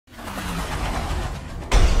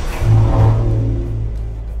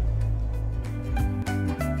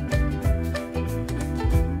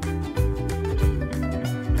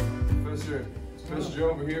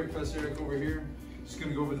Professor Eric over here. Just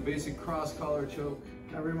gonna go over the basic cross collar choke.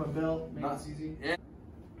 Can I rid my belt? Make it easy. Yeah.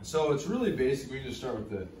 So it's really basic. We can just start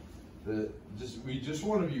with we just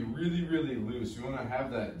want to be really, really loose. You want to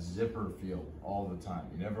have that zipper feel all the time.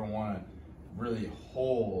 You never want to really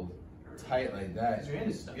hold tight like that. Your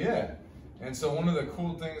hand is stuck. Yeah. And so one of the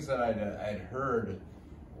cool things that I'd heard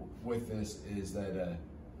with this is that I'm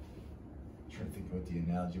trying to think of what the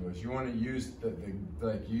analogy was. You want to use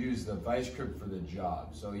use the vice grip for the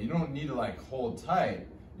job. So you don't need to like hold tight.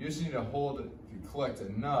 You just need to collect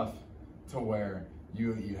enough to where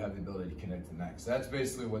you have the ability to connect to the neck. So that's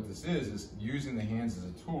basically what this is using the hands as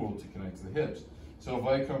a tool to connect to the hips. So if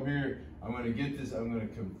I come here, I'm going to get this, I'm going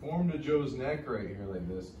to conform to Joe's neck right here like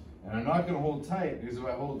this, and I'm not going to hold tight, because if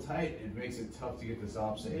I hold tight, it makes it tough to get this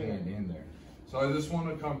opposite hand in there. So I just want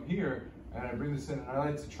to come here, and I bring this in, and I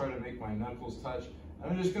like to try to make my knuckles touch.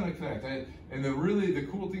 I'm just going to connect. And the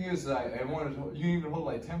cool thing is that I want to, you can even hold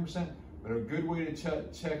like 10%, but a good way to check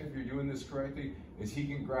if you're doing this correctly is he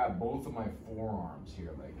can grab both of my forearms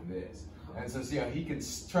here like this. And so see how he can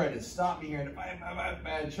try to stop me here, and if I have a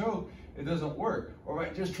bad choke, it doesn't work. Or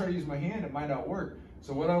if I just try to use my hand, it might not work.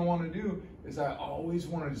 So what I want to do is I always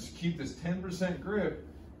want to just keep this 10% grip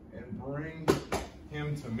and bring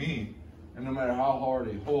him to me. And no matter how hard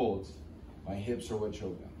he holds, my hips are what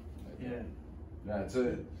choke him. Yeah. That's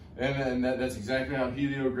it. And that's exactly how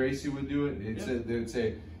Helio Gracie would do it. They would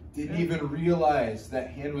say, didn't even realize that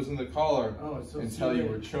hand was in the collar until you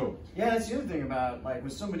were choked. Yeah, that's the other thing about, like,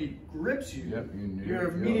 when somebody grips you, you're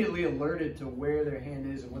immediately alerted to where their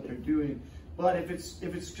hand is and what they're doing. But if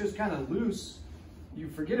it's just kind of loose, you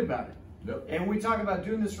forget about it. Yep. And when we talk about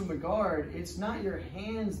doing this from the guard, it's not your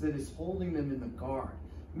hands that is holding them in the guard.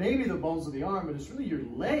 Maybe the bones of the arm, but it's really your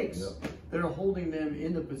legs that are holding them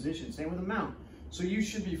in the position. Same with the mount. So you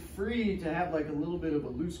should be free to have like a little bit of a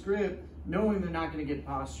loose grip, knowing they're not going to get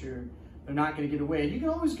posture, they're not going to get away. And you can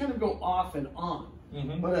always kind of go off and on,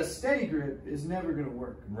 but a steady grip is never going to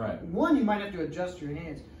work. Right. One, you might have to adjust your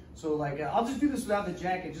hands. So like, I'll just do this without the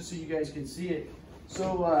jacket just so you guys can see it.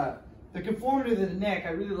 So the conformity of the neck, I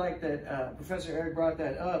really like that Professor Eric brought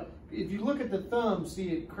that up. If you look at the thumb, see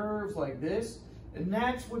it curves like this, and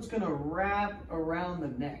that's what's going to wrap around the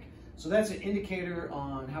neck. So that's an indicator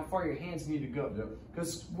on how far your hands need to go.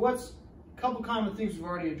 Because what's a couple common things we've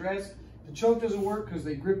already addressed, the choke doesn't work because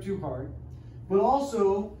they grip too hard. But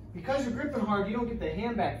also, because you're gripping hard, you don't get the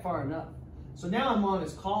hand back far enough. So now I'm on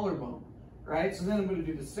his collarbone, right? So then I'm going to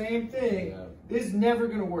do the same thing. This is never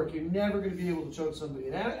going to work. You're never going to be able to choke somebody.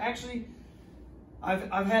 And actually,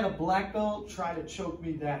 I've had a black belt try to choke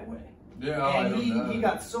me that way. Yeah, and he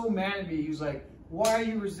got so mad at me. He was like, why are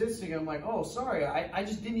you resisting? I'm like, oh, sorry. I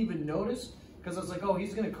just didn't even notice, because I was like, oh,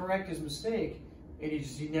 he's going to correct his mistake. And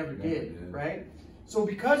he never did, right? So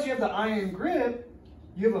because you have the iron grip,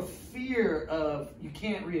 you have a fear of you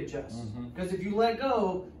can't readjust. Because if you let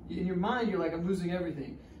go, in your mind, you're like, I'm losing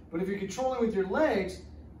everything. But if you're controlling with your legs,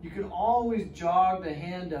 you can always jog the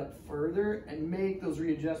hand up further and make those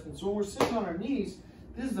readjustments. So when we're sitting on our knees,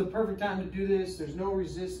 this is the perfect time to do this. There's no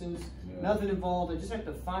resistance, nothing involved. I just have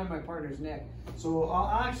to find my partner's neck. So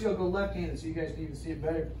I'll go left-handed so you guys can even see it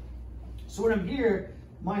better. So when I'm here,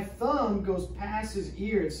 my thumb goes past his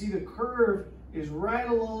ear. And see, the curve is right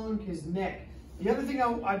along his neck. The other thing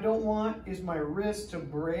I don't want is my wrist to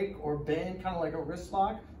break or bend, kind of like a wrist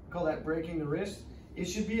lock. We call that breaking the wrist. It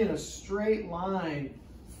should be in a straight line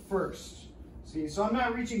first. See, so I'm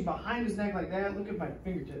not reaching behind his neck like that. Look at my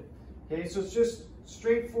fingertip. Okay, so it's just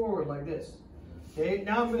straight forward like this. Okay,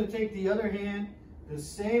 now I'm going to take the other hand the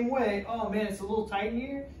same way. Oh man, it's a little tight in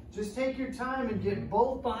here. Just take your time and get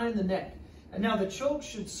both behind the neck. And now the choke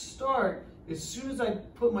should start as soon as I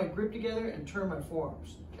put my grip together and turn my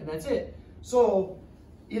forearms. And that's it. So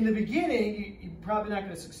in the beginning, you're probably not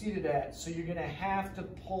going to succeed at that. So you're going to have to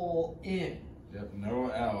pull in. Yep,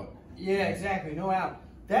 no out. Yeah, exactly, no out.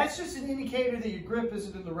 That's just an indicator that your grip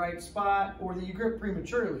isn't in the right spot or that you grip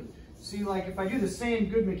prematurely. See, like if I do the same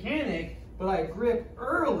good mechanic, but I grip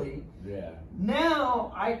early,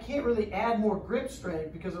 now I can't really add more grip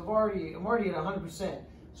strength because I'm already at 100%.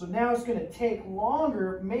 So now it's going to take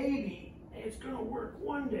longer, maybe it's going to work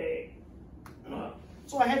one day.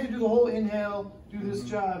 So I had to do the whole inhale, do this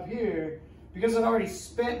job here, because I'd already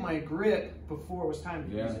spent my grip before it was time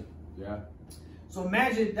to use it. So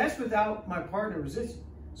imagine, that's without my partner resisting.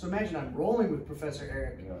 So imagine I'm rolling with Professor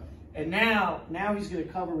Eric. And now he's going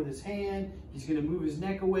to cover with his hand. He's going to move his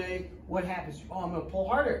neck away. What happens? Oh, I'm going to pull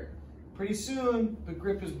harder. Pretty soon, the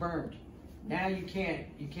grip is burned. Now you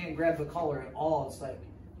can't grab the collar at all. It's like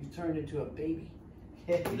you've turned into a baby.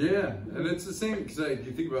 Yeah, and it's the same, because like,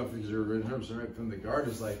 you think about it, because your in terms of right from the guard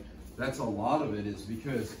is like, that's a lot of it is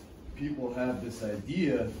because people have this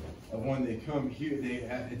idea of when they come here,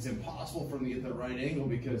 it's impossible for them to get the right angle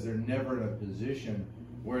because they're never in a position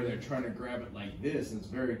where they're trying to grab it like this. And it's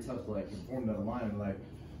very tough to like conform that line. Like,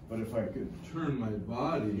 but if I could turn my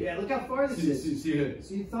body. Yeah, look how far this is.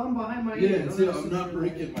 See thumb behind my ear. Yeah, see, I'm not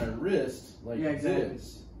breaking my wrist like exactly.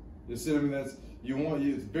 this. You see, I mean,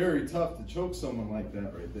 it's very tough to choke someone like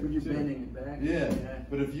that right there. When you're bending it back. Yeah,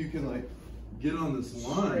 but if you can like get on this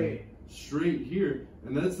line straight here,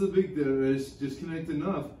 and that's the big thing, is disconnect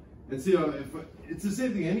enough. And see, it's the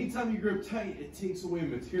same thing. Anytime you grip tight, it takes away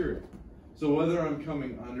material. So whether I'm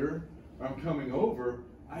coming under or I'm coming over,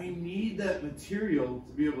 I need that material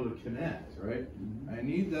to be able to connect, right? Mm-hmm. I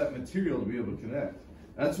need that material to be able to connect.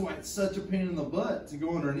 That's why it's such a pain in the butt to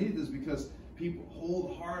go underneath, is because people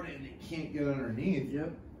hold hard and they can't get underneath.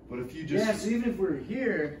 Yep. But if you just... Yeah, so even if we're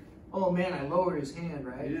here, oh man, I lowered his hand,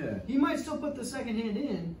 right? Yeah. He might still put the second hand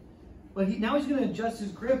in, but now he's going to adjust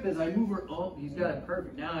his grip as I move her. Oh, he's got it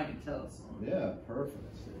perfect. Now I can tell it's on. Yeah, perfect.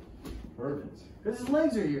 Perfect. Because his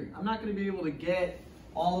legs are here. I'm not going to be able to get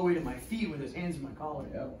all the way to my feet with his hands in my collar.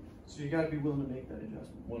 Yep. So you got to be willing to make that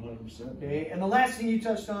adjustment. 100%. Okay, and the last thing you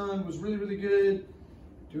touched on was really, really good.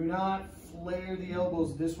 Do not flare the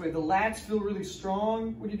elbows this way. The lats feel really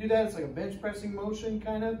strong when you do that. It's like a bench pressing motion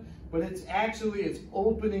kind of, but it's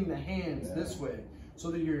opening the hands this way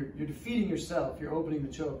so that you're defeating yourself. You're opening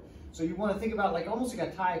the choke. So you want to think about like almost like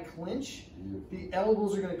a Thai clinch. The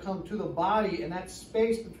elbows are going to come to the body, and that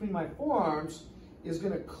space between my forearms is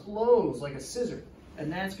going to close like a scissor, and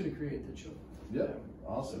that's going to create the choke. Yeah,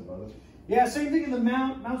 awesome, brother. Yeah, same thing in the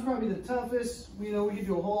mount. Mount's probably the toughest. You know, we can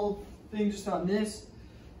do a whole thing just on this.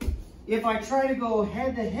 If I try to go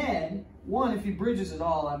head to head, one, if he bridges at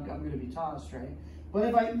all, I'm going to be tossed, right? But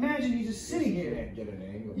if I imagine he's just sitting here, can't get an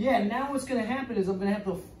angle. Yeah, now what's going to happen is I'm going to have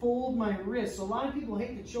to fold my wrist. So a lot of people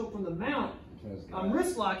hate to choke from the mount. I'm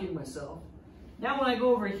wrist locking myself. Now when I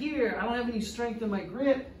go over here, I don't have any strength in my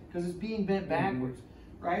grip because it's being bent backwards,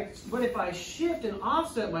 right? But if I shift and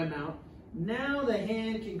offset my mount, now the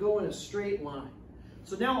hand can go in a straight line.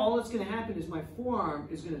 So now all that's going to happen is my forearm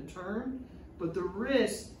is going to turn, but the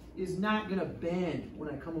wrist is not going to bend when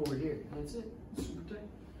I come over here. That's it. Super tight.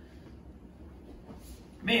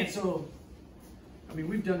 Man, so, I mean,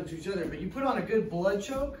 we've done it to each other, but you put on a good blood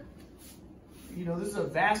choke, you know, this is a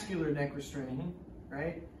vascular neck restraint,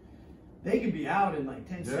 right? They can be out in like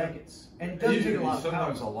 10 seconds. And it doesn't take a lot of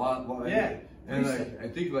power. Sometimes a lot. Yeah. And like, I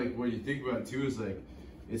think like what you think about too is like,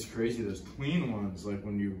 it's crazy, those clean ones, like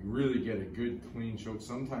when you really get a good clean choke,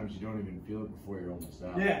 sometimes you don't even feel it before you're almost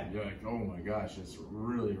out. Yeah. You're like, oh my gosh, it's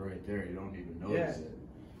really right there. You don't even notice it.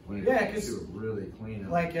 When it because really clean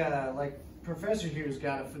out. Like Professor here's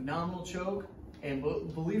got a phenomenal choke, and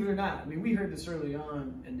believe it or not, I mean, we heard this early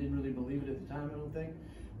on and didn't really believe it at the time, I don't think.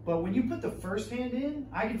 But when you put the first hand in,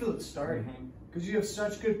 I can feel it starting because you have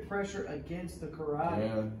such good pressure against the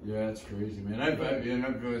carotid. Yeah, it's crazy, man.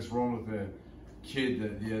 I was rolling with a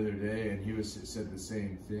kid the other day, and he said the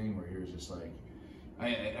same thing where he was just like, I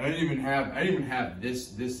didn't even have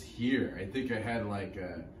this here. I think I had like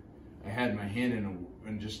I had my hand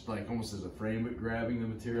in just like almost as a frame, but grabbing the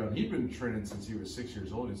material. And he'd been training since he was 6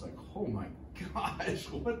 years old. He's like, oh my gosh,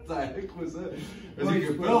 what the heck was that? Because he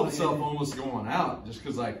could feel himself almost going out just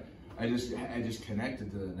because like I just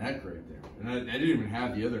connected to the neck right there, and I didn't even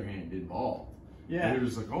have the other hand involved. Yeah, and it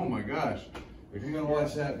was like, oh my gosh. Like, you gotta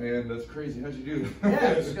watch that, man. That's crazy. How'd you do that? Yeah,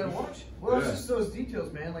 you just gotta watch. Well, it's just those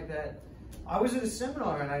details, man. Like that. I was at a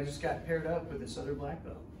seminar and I just got paired up with this other black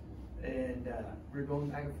belt, and we were going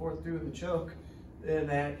back and forth through the choke, and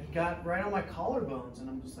that he got right on my collarbones, and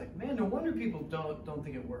I'm just like, man, no wonder people don't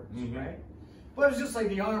think it works, right? But it's just like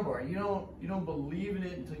the armbar. You don't believe in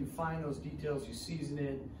it until you find those details. You season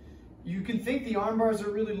it. You can think the armbar is a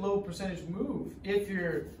really low percentage move if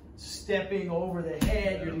you're stepping over the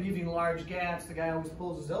head, you're leaving large gaps, the guy always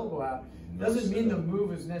pulls his elbow out. Doesn't mean the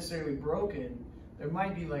move is necessarily broken. There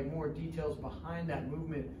might be like more details behind that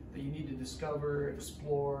movement that you need to discover,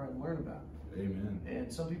 explore, and learn about. Amen.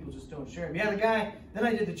 And some people just don't share them. Yeah, the guy, then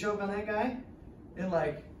I did the choke on that guy, and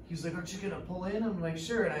like, he's like, aren't you gonna pull in? I'm like,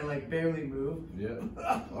 sure, and I like barely move. Yeah.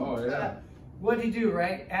 Oh yeah. What'd he do,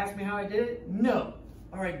 right? Ask me how I did it? No.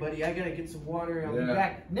 All right, buddy, I gotta get some water. I'll be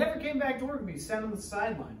back. Never came back to work with me. Sat on the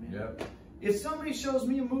sideline, man. Yep. If somebody shows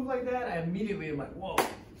me a move like that, I immediately am like, whoa,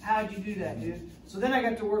 how'd you do that, dude? So then I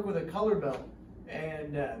got to work with a color belt,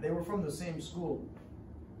 and they were from the same school,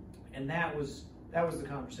 and that was the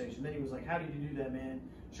conversation. Then he was like, how did you do that, man?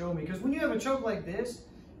 Show me. Because when you have a choke like this,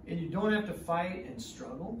 and you don't have to fight and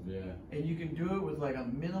struggle. Yeah. And you can do it with like a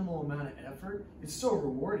minimal amount of effort. It's so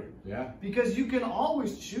rewarding. Yeah. Because you can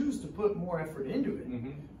always choose to put more effort into it.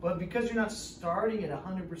 Mm-hmm. But because you're not starting at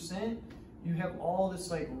 100%, you have all this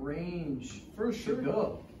like range for sure to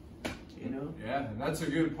go. You know? Yeah, and that's a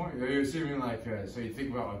good point. You're assuming like, so you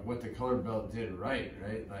think about like what the color belt did right?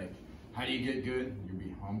 Like, how do you get good? You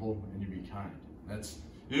be humble and you be kind. That's,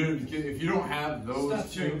 if you don't have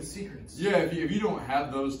those two secrets. Yeah, if you don't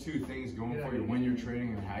have those two things going for you when you're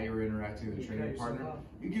training and how you're interacting with a training partner,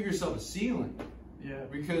 you give yourself a ceiling. Yeah.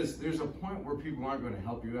 Because there's a point where people aren't going to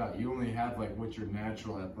help you out. You only have like what your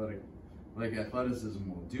natural athleticism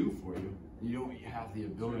will do for you. You don't have the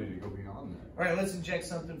ability to go beyond that. All right, let's inject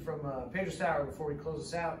something from Pedro Sauer before we close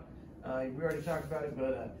this out. We already talked about it,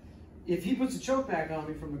 but if he puts a choke back on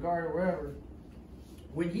me from the guard or wherever,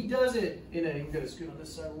 when he does it in a, you gotta scoot on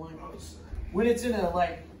this side of the line. When it's in a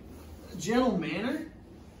like gentle manner,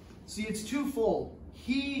 see, it's twofold.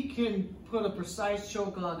 He can put a precise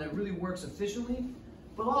choke on that really works efficiently,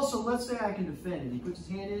 but also let's say I can defend and he puts his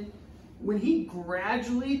hand in. When he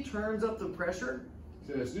gradually turns up the pressure.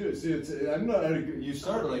 See, let's do it. See, I'm not. You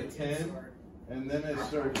start at like 10, and then it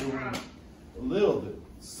starts doing a little bit.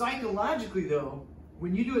 Psychologically, though,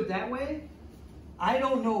 when you do it that way, I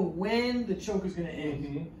don't know when the choke is going to end.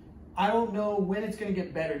 Mm-hmm. I don't know when it's going to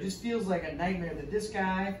get better. It just feels like a nightmare that this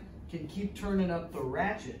guy can keep turning up the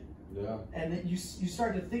ratchet. Yeah. And then you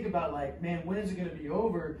start to think about like, man, when is it going to be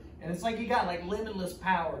over? And it's like you got like limitless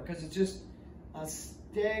power because it's just a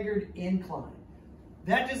staggered incline.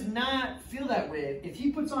 That does not feel that way. If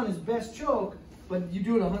he puts on his best choke, but you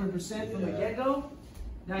do it 100% from the get-go.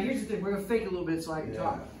 Now here's the thing, we're gonna fake it a little bit so I can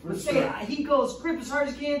talk. Let's say he goes grip as hard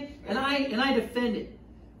as he can, and I defend it.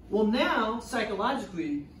 Well, now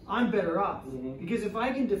psychologically, I'm better off because if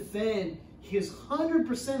I can defend his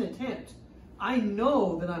 100% attempt, I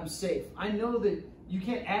know that I'm safe. I know that you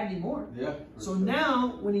can't add any more. Yeah. So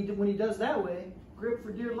now when he does that way, grip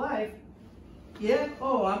for dear life. Yeah.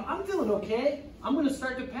 Oh, I'm feeling okay. I'm going to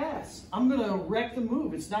start to pass. I'm going to wreck the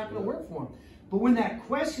move. It's not going to work for him. But when that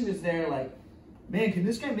question is there, like, man, can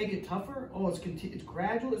this guy make it tougher? Oh, it's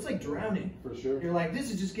gradual. It's like drowning. For sure. You're like, this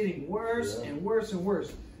is just getting worse and worse and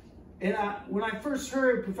worse. And when I first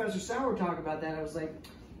heard Professor Sauer talk about that, I was like,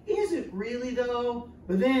 is it really though?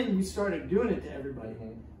 But then we started doing it to everybody.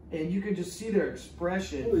 And you can just see their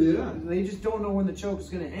expression. Oh, yeah. They just don't know when the choke is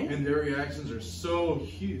going to end. And their reactions are so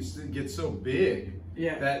huge, they get so big.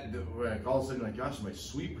 Yeah. That like all of a sudden, like, gosh, my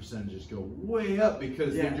sweep percentages go way up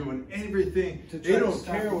because they're doing everything. They don't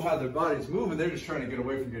care how their body's moving. They're just trying to get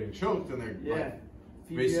away from getting choked, and they're like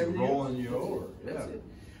basically rolling you over. That's it.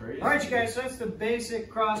 Crazy. All right, you guys. So that's the basic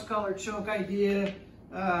cross-collar choke idea.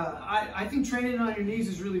 I think training on your knees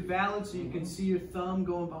is really valid, so you can see your thumb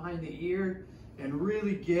going behind the ear and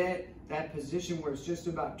really get that position where it's just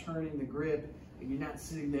about turning the grip, and you're not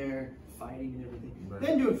sitting there fighting and everything. Right.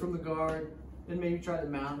 Then do it from the guard. Then maybe try the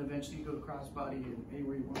mount. Eventually, you go to crossbody and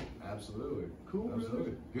anywhere you want. Absolutely. Cool.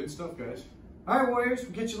 Absolutely. Good stuff, guys. All right, Warriors.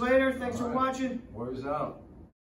 We'll catch you later. Thanks for watching. Warriors out.